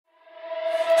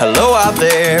Hello out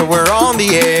there, we're on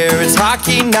the air, it's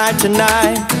hockey night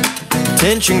tonight.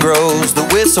 Tension grows, the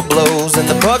whistle blows, and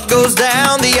the puck goes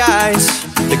down the ice.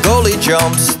 The goalie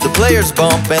jumps, the players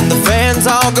bump, and the fans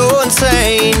all go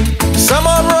insane.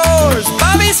 Someone roars,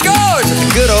 Bobby scores, it's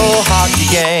a good old hockey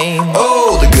game.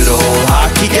 Oh, the good old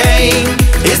hockey game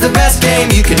is the best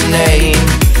game you can name.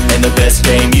 And the best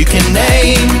game you can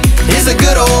name is the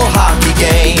good old hockey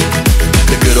game.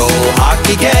 The good old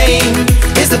hockey game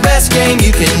is the best game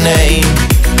you can name.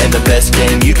 And the best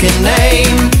game you can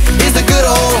name is the good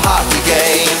old hockey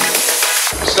game.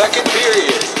 Second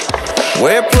period.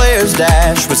 Where players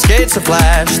dash with skates a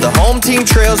flash, the home team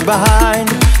trails behind.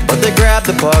 But they grab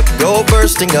the puck, go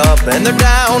bursting up, and they're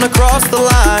down across the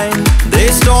line.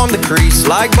 They storm the crease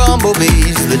like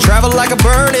bumblebees, they travel like a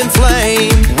burning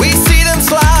flame. We see them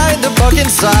slide the puck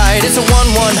inside, it's a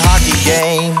 1-1 hockey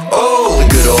game. Oh, the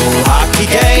good old hockey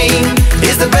game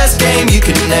is the best game you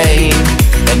can name.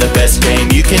 And the best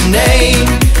game you can name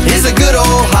is the good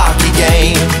old hockey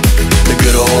game. The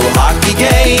good old hockey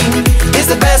game is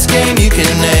the best game you can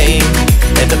name.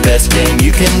 And the best game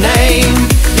you can name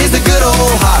is the good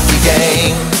old hockey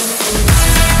game.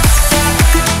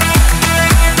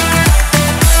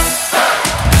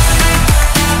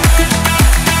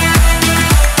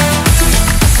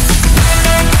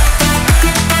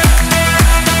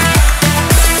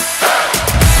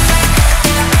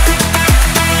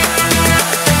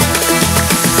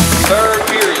 Third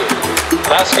period.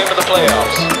 Last game of the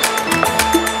playoffs.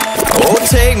 Oh,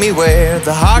 take me where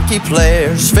the hockey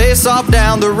players face off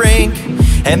down the rink,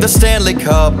 and the Stanley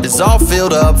Cup is all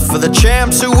filled up for the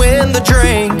champs who win the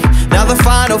drink. Now the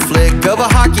final flick of a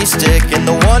hockey stick and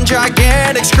the one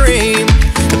gigantic scream.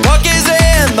 The puck is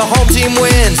in, the home team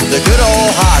wins the good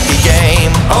old hockey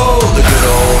game. Oh, the good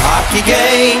old hockey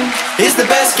game is the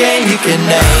best game you can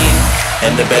name.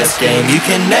 And the best game you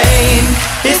can name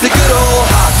is the good old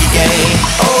hockey game.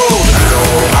 Oh, the good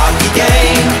old hockey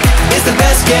game is the